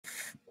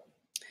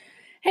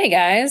Hey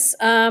guys,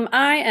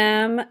 I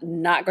am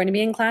not going to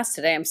be in class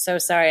today. I'm so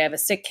sorry. I have a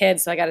sick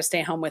kid, so I got to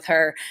stay home with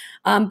her.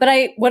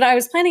 What I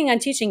was planning on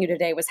teaching you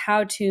today was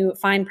how to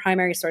find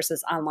primary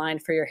sources online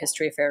for your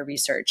history fair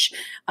research.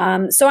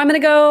 So I'm going to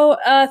go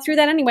through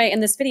that anyway in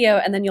this video,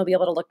 and then you'll be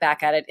able to look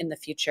back at it in the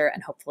future,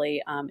 and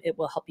hopefully it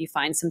will help you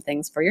find some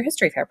things for your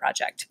history fair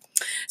project.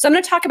 So I'm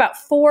going to talk about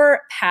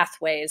 4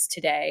 pathways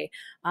today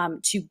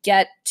to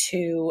get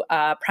to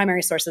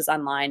primary sources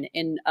online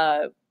in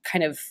a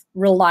kind of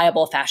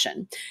reliable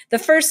fashion. The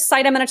first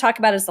site I'm going to talk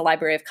about is the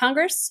Library of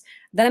Congress.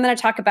 Then I'm going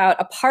to talk about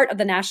a part of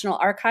the National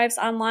Archives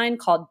online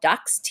called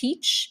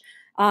DocsTeach.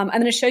 I'm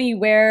going to show you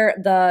where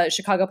the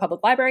Chicago Public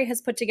Library has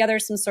put together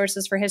some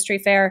sources for History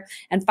Fair.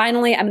 And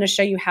finally, I'm going to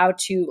show you how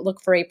to look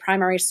for a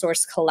primary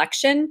source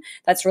collection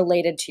that's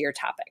related to your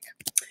topic.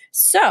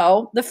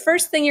 So the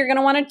first thing you're going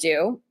to want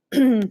to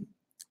do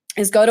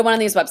is go to one of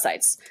these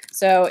websites.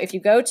 So if you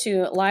go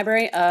to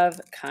Library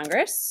of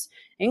Congress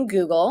in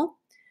Google,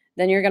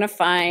 then you're going to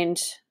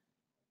find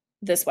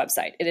this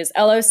website. It is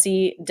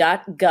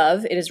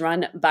loc.gov. It is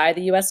run by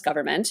the US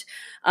government.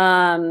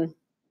 And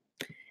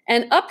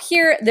up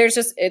here, there's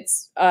just,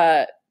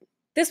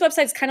 this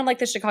website's kind of like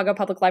the Chicago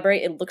Public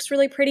Library. It looks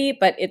really pretty,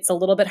 but it's a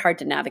little bit hard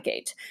to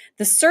navigate.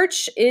 The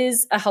search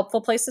is a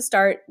helpful place to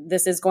start.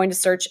 This is going to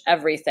search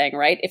everything,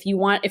 right? If you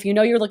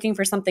know you're looking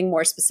for something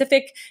more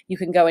specific, you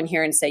can go in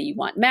here and say you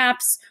want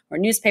maps or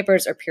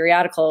newspapers or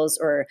periodicals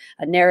or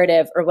a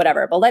narrative or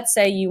whatever. But let's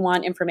say you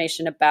want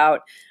information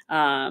about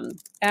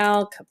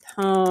Al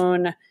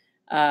Capone,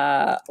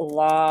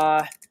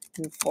 law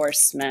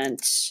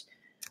enforcement,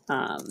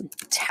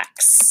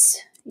 tax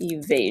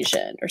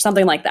evasion, or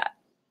something like that.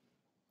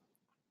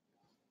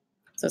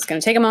 So it's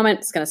going to take a moment.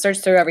 It's going to search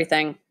through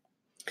everything.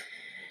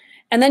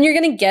 And then you're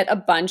going to get a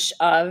bunch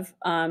of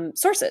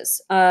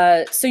sources.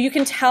 So you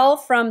can tell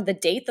from the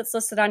date that's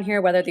listed on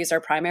here whether these are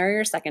primary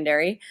or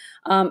secondary.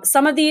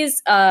 Some of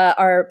these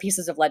are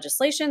pieces of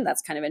legislation.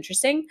 That's kind of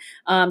interesting.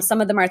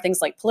 Some of them are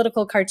things like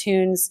political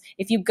cartoons.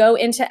 If you go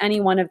into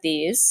any one of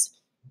these,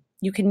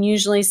 you can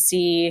usually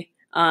see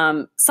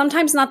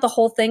sometimes not the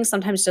whole thing,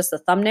 sometimes just the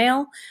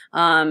thumbnail,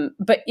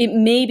 but it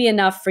may be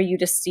enough for you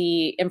to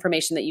see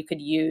information that you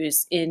could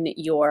use in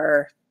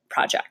your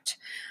project.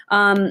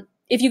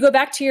 If you go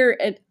back to your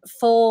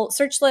full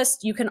search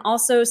list, you can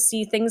also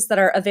see things that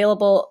are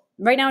available.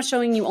 Right now it's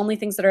showing you only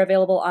things that are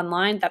available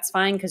online. That's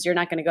fine because you're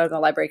not going to go to the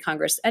Library of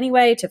Congress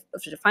anyway to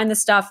find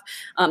this stuff.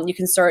 You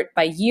can sort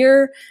by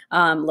year,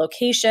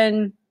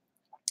 location.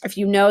 If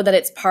you know that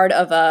it's part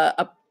of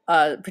a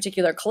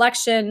particular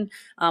collection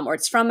or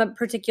it's from a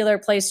particular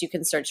place, you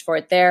can search for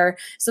it there.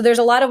 So there's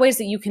a lot of ways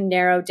that you can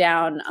narrow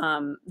down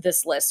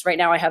this list. Right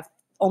now I have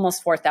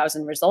almost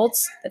 4,000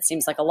 results. That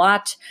seems like a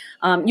lot.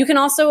 You can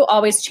also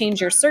always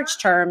change your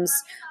search terms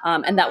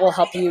and that will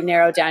help you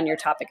narrow down your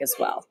topic as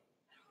well.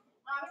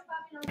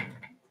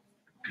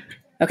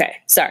 Okay,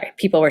 sorry,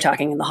 people were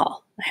talking in the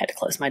hall. I had to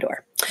close my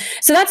door.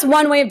 So that's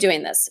one way of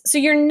doing this. So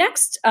your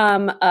next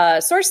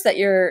source that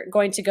you're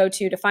going to go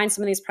to find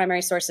some of these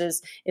primary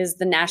sources is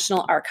the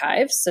National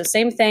Archives. So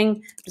same thing,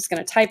 I'm just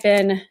going to type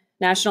in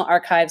National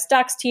Archives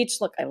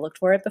DocsTeach. Look, I looked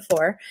for it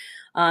before.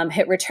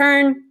 Hit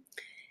return.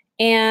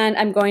 And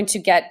I'm going to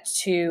get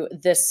to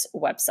this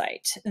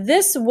website.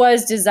 This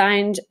was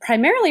designed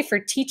primarily for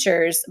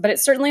teachers, but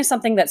it's certainly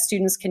something that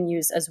students can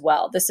use as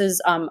well. This is,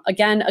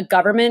 again, a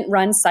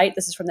government-run site.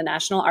 This is from the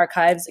National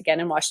Archives, again,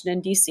 in Washington,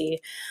 D.C.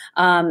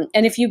 And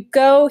if you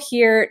go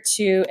here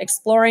to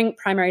Exploring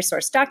Primary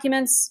Source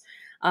Documents,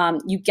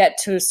 you get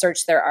to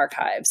search their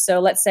archives. So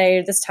let's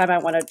say this time I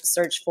want to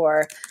search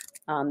for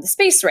the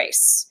space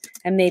race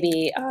and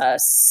maybe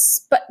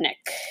Sputnik.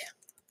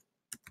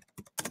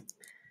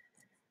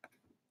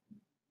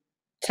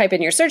 Type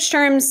in your search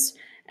terms,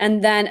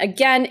 and then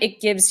again,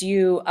 it gives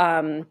you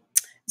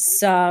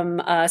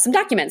some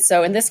documents.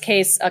 So in this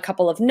case, a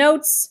couple of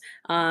notes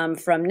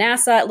from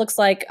NASA, it looks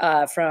like,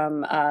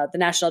 from the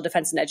National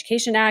Defense and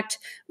Education Act.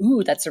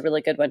 Ooh, that's a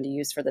really good one to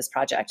use for this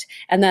project.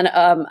 And then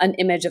an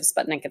image of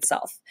Sputnik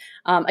itself.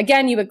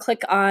 Again, you would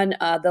click on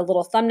the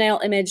little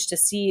thumbnail image to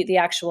see the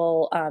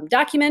actual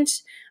document.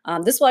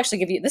 This will actually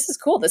give you, this is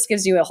cool, this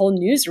gives you a whole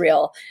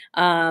newsreel.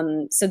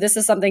 So this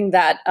is something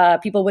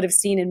that people would have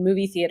seen in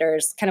movie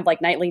theaters, kind of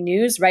like nightly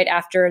news, right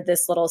after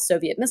this little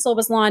Soviet missile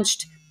was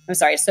launched. I'm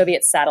sorry,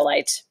 Soviet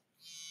satellite.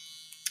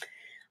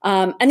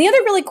 And the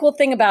other really cool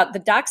thing about the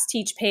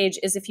DocsTeach page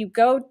is if you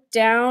go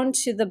down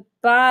to the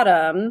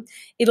bottom,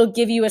 it'll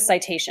give you a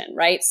citation,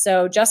 right?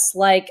 So just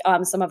like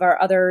some of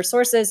our other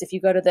sources, if you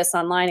go to this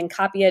online and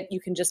copy it,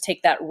 you can just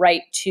take that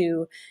right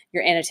to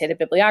your annotated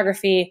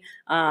bibliography.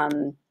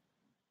 And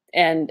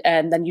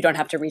then you don't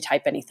have to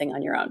retype anything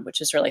on your own, which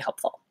is really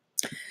helpful.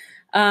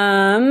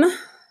 The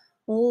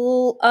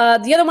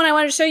other one I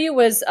wanted to show you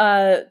was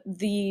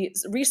the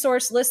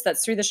resource list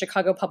that's through the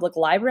Chicago Public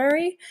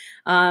Library.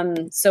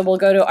 So we'll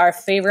go to our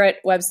favorite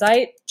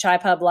website,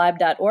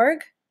 chipublib.org.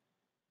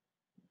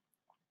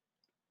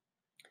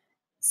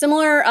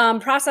 Similar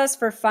process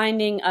for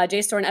finding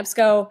JSTOR and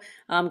EBSCO.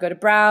 Go to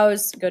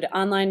Browse, go to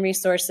Online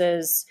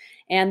Resources,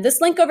 And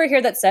this link over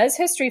here that says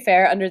History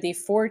Fair under the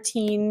For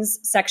Teens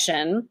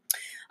section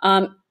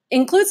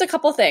includes a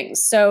couple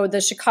things. So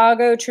the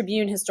Chicago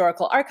Tribune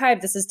Historical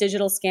Archive, this is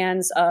digital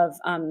scans of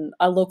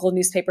a local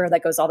newspaper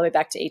that goes all the way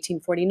back to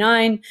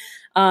 1849.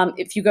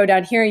 If you go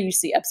down here, you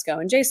see EBSCO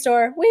and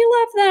JSTOR. We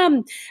love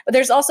them. But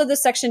there's also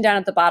this section down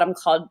at the bottom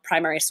called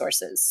Primary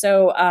Sources.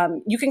 So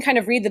you can kind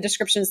of read the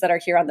descriptions that are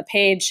here on the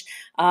page,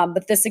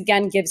 but this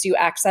again gives you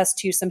access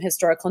to some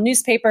historical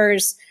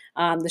newspapers,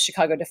 the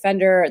Chicago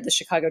Defender, the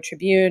Chicago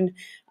Tribune,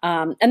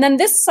 and then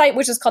this site,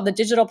 which is called the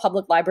Digital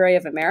Public Library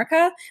of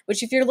America,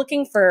 which if you're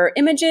looking for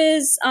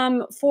images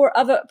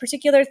of a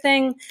particular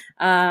thing,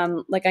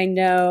 like I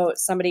know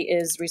somebody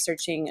is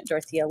researching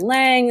Dorothea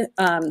Lange,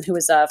 who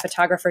was a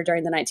photographer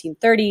during the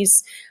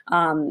 1930s.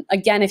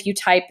 Again, if you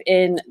type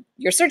in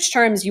your search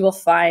terms, you will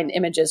find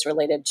images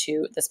related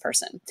to this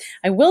person.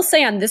 I will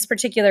say on this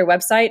particular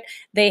website,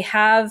 they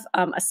have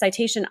a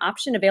citation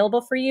option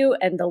available for you.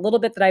 And the little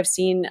bit that I've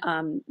seen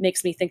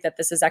makes me think that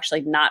this is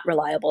actually not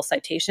reliable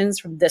citations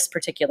from this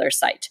particular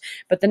site.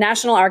 But the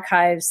National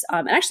Archives,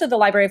 and actually the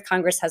Library of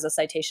Congress has a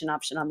citation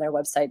option on their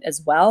website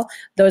as well.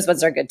 Those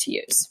ones are good to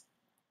use.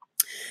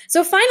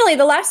 So finally,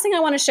 the last thing I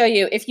want to show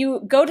you, if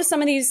you go to some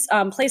of these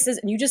places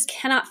and you just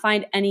cannot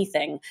find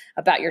anything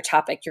about your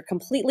topic, you're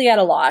completely at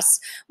a loss,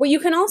 what you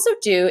can also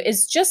do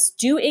is just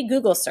do a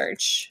Google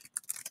search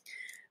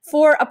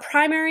for a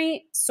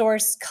primary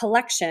source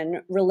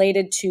collection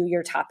related to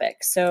your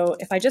topic. So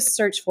if I just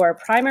search for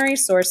primary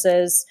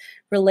sources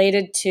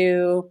related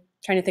to,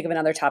 trying to think of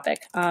another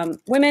topic,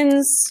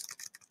 women's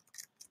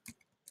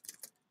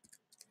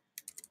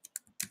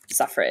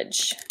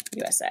suffrage,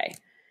 USA.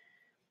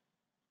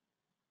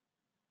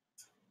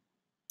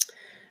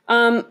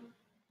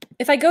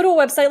 If I go to a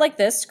website like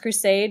this,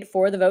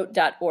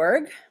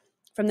 crusadeforthevote.org,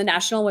 from the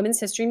National Women's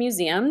History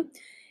Museum,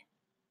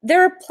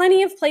 there are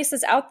plenty of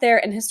places out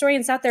there and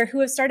historians out there who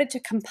have started to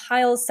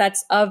compile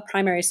sets of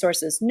primary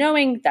sources,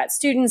 knowing that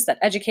students, that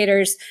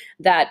educators,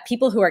 that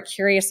people who are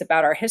curious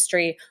about our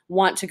history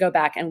want to go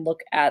back and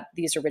look at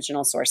these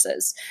original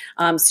sources.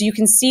 So you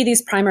can see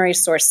these primary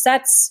source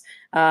sets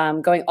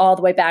going all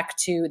the way back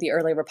to the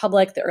early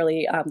Republic, the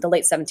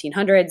late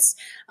 1700s,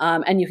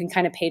 and you can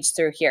kind of page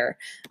through here.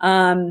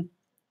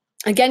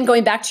 Again,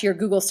 going back to your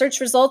Google search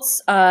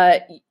results,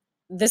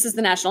 this is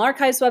the National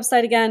Archives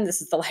website again.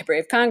 This is the Library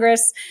of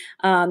Congress.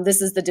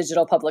 This is the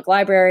Digital Public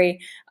Library.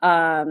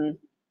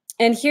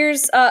 And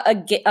here's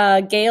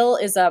Gale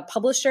is a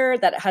publisher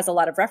that has a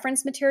lot of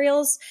reference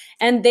materials,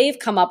 and they've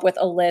come up with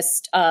a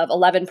list of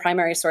 11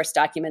 primary source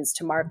documents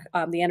to mark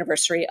the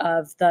anniversary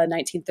of the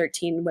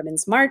 1913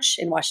 Women's March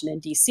in Washington,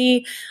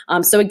 D.C.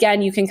 So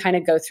again, you can kind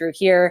of go through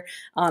here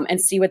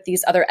and see what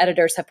these other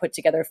editors have put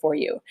together for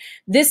you.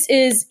 This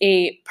is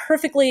a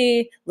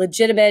perfectly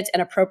legitimate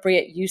and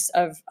appropriate use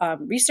of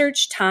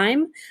research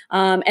time,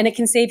 and it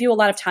can save you a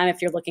lot of time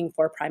if you're looking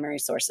for primary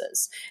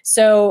sources.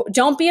 So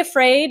don't be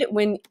afraid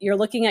when you're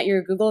looking at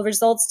your Google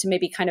results to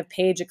maybe kind of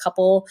page a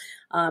couple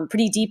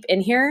pretty deep in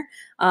here.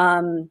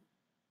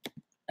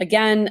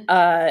 Again,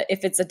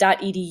 if it's a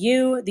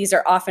 .edu, these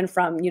are often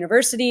from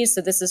universities.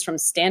 So this is from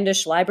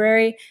Standish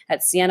Library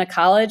at Siena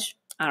College.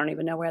 I don't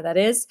even know where that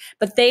is,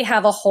 but they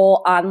have a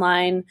whole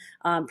online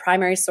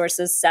primary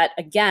sources set,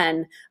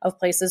 again, of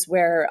places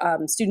where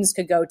students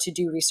could go to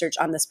do research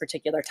on this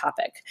particular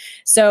topic.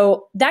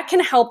 So that can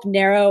help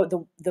narrow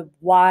the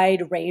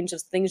wide range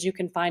of things you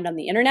can find on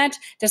the internet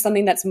to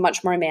something that's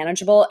much more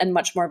manageable and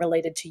much more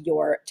related to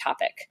your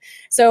topic.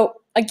 So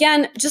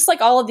again, just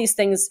like all of these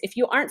things, if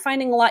you aren't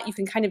finding a lot, you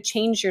can kind of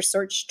change your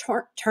search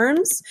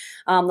terms.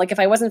 Like if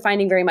I wasn't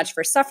finding very much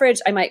for suffrage,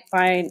 I might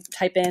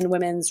type in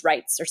women's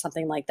rights or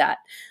something like that,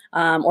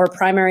 or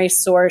primary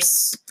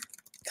source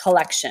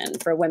collection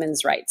for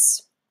women's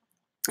rights.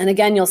 And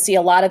again, you'll see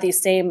a lot of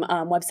these same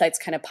websites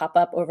kind of pop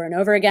up over and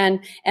over again,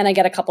 and I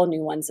get a couple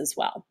new ones as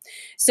well.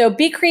 So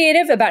be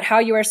creative about how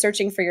you are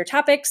searching for your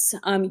topics.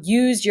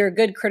 Use your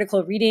good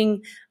critical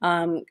reading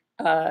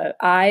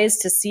eyes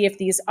to see if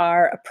these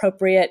are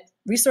appropriate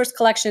resource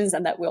collections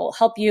and that will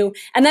help you,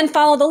 and then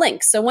follow the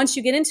links. So once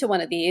you get into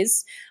one of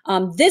these,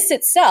 this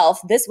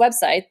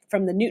website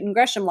from the Newton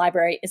Gresham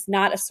Library is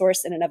not a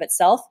source in and of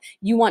itself.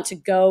 You want to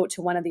go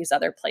to one of these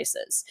other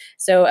places.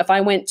 So if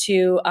I went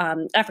to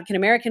African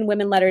American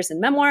Women Letters and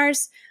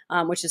Memoirs,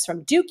 which is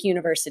from Duke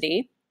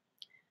University,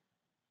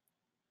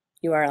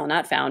 URL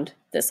not found.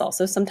 This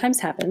also sometimes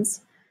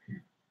happens,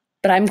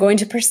 but I'm going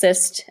to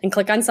persist and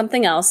click on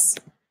something else.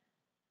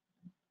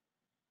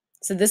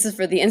 So this is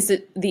for the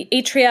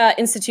Atria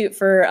Institute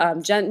for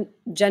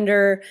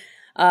Gender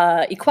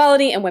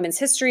Equality and Women's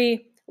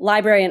History,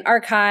 Library and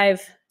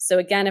Archive. So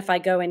again, if I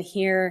go in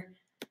here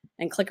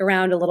and click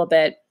around a little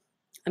bit,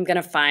 I'm going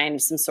to find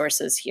some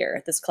sources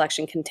here. This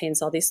collection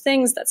contains all these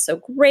things. That's so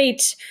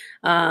great.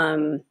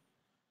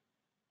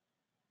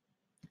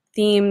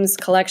 Themes,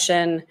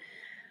 collection,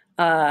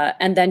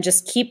 and then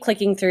just keep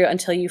clicking through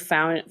until you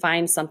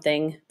find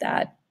something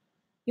that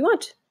you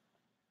want.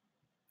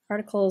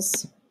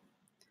 Articles.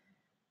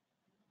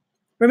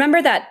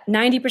 Remember that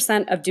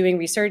 90% of doing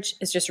research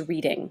is just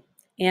reading.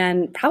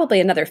 And probably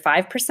another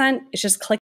 5% is just click